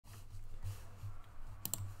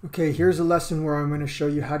Okay, here's a lesson where I'm going to show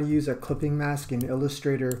you how to use a clipping mask in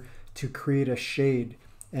Illustrator to create a shade.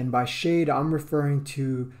 And by shade, I'm referring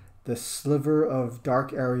to the sliver of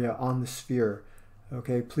dark area on the sphere.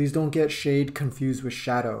 Okay, please don't get shade confused with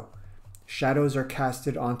shadow. Shadows are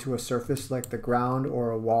casted onto a surface like the ground or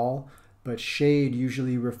a wall, but shade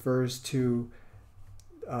usually refers to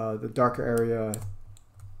the darker area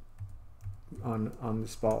on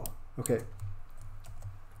this ball. Okay.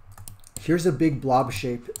 Here's a big blob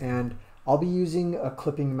shape, and I'll be using a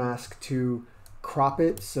clipping mask to crop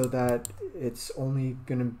it so that it's only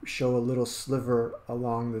going to show a little sliver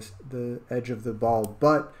along the edge of the ball.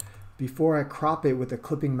 But before I crop it with a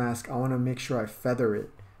clipping mask, I want to make sure I feather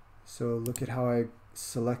it. So look at how I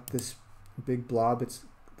select this big blob. It's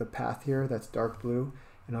the path here, that's dark blue.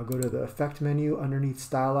 And I'll go to the Effect menu underneath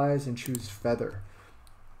Stylize and choose Feather.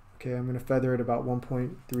 Okay, I'm going to feather it about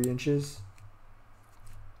 1.3 inches.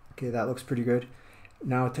 Okay, that looks pretty good.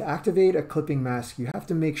 Now to activate a clipping mask, you have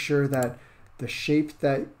to make sure that the shape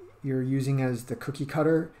that you're using as the cookie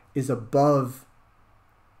cutter is above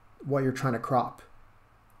what you're trying to crop.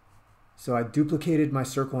 So I duplicated my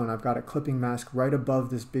circle and I've got a clipping mask right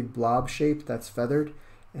above this big blob shape that's feathered,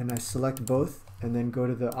 and I select both and then go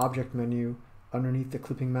to the Object menu underneath the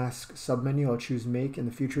clipping mask submenu. I'll choose Make. In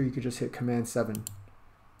the future you could just hit Command 7.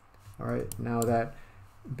 Alright, now that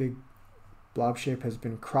big blob shape has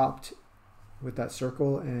been cropped with that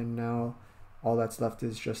circle, and now all that's left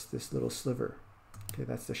is just this little sliver. Okay,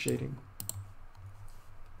 that's the shading.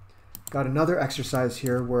 Got another exercise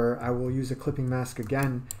here where I will use a clipping mask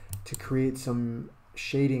again to create some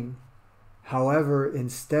shading. However,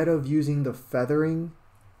 instead of using the feathering,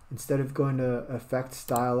 instead of going to Effect,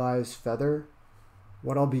 Stylize, Feather,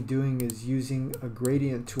 what I'll be doing is using a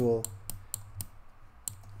gradient tool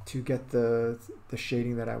to get the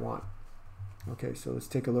shading that I want. Okay, so let's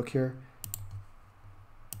take a look here.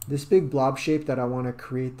 This big blob shape that I want to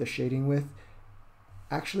create the shading with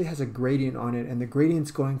actually has a gradient on it, and the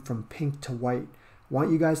gradient's going from pink to white. I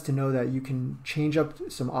want you guys to know that you can change up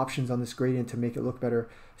some options on this gradient to make it look better.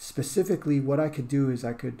 Specifically, what I could do is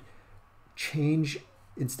I could change,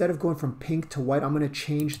 instead of going from pink to white, I'm going to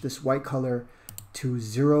change this white color to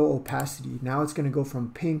 0 opacity. Now it's going to go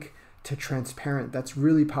from pink to transparent. That's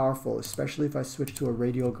really powerful, especially if I switch to a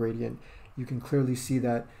radial gradient. You can clearly see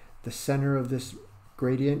that the center of this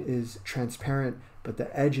gradient is transparent, but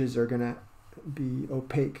the edges are going to be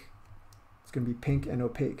opaque. It's going to be pink and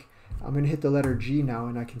opaque. I'm going to hit the letter G now,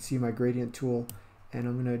 and I can see my gradient tool, and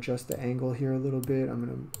I'm going to adjust the angle here a little bit. I'm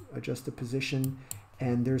going to adjust the position,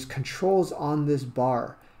 and there's controls on this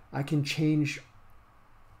bar. I can change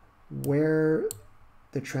where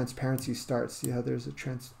the transparency starts. See how there's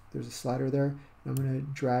a slider there? And I'm going to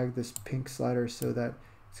drag this pink slider so that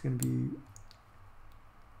it's going to be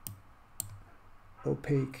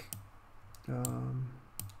opaque.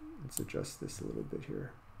 Let's adjust this a little bit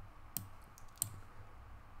here.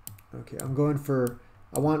 Okay, I'm going for,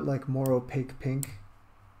 I want like more opaque pink.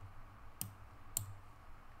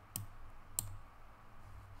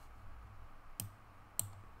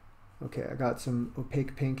 Okay, I got some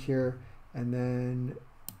opaque pink here, and then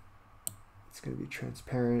it's going to be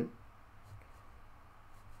transparent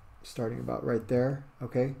starting about right there.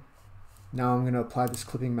 Okay, now I'm going to apply this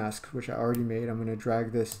clipping mask, which I already made. I'm going to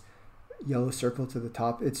drag this yellow circle to the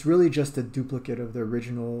top. It's really just a duplicate of the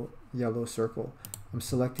original yellow circle. I'm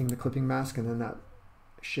selecting the clipping mask, and then that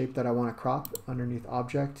shape that I want to crop, underneath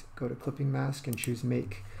Object, go to Clipping Mask and choose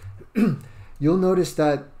Make. You'll notice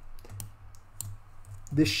that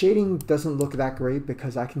this shading doesn't look that great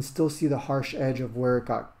because I can still see the harsh edge of where it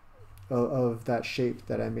got, of that shape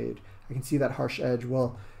that I made. I can see that harsh edge.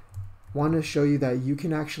 Well, I want to show you that you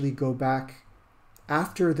can actually go back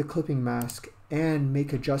after the clipping mask and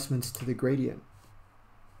make adjustments to the gradient.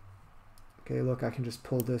 Okay, look, I can just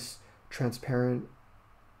pull this transparent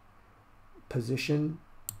position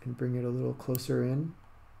and bring it a little closer in.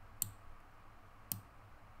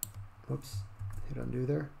 Whoops, hit undo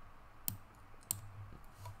there.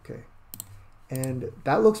 Okay, and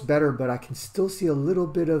that looks better, but I can still see a little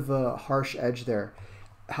bit of a harsh edge there.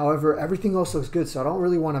 However, everything else looks good, so I don't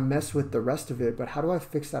really want to mess with the rest of it. But how do I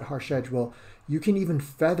fix that harsh edge? Well, you can even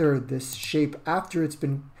feather this shape after it's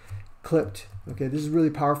been clipped. Okay, this is really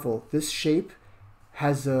powerful. This shape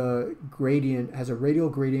has a gradient, has a radial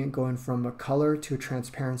gradient going from a color to a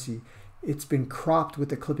transparency. It's been cropped with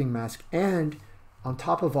the clipping mask, and on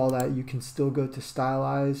top of all that, you can still go to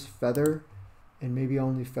Stylize, Feather, and maybe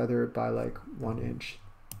only feather it by like 1 inch.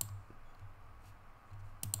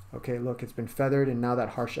 Okay, look, it's been feathered, and now that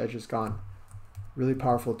harsh edge is gone. Really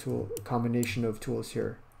powerful tool, combination of tools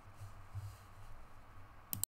here.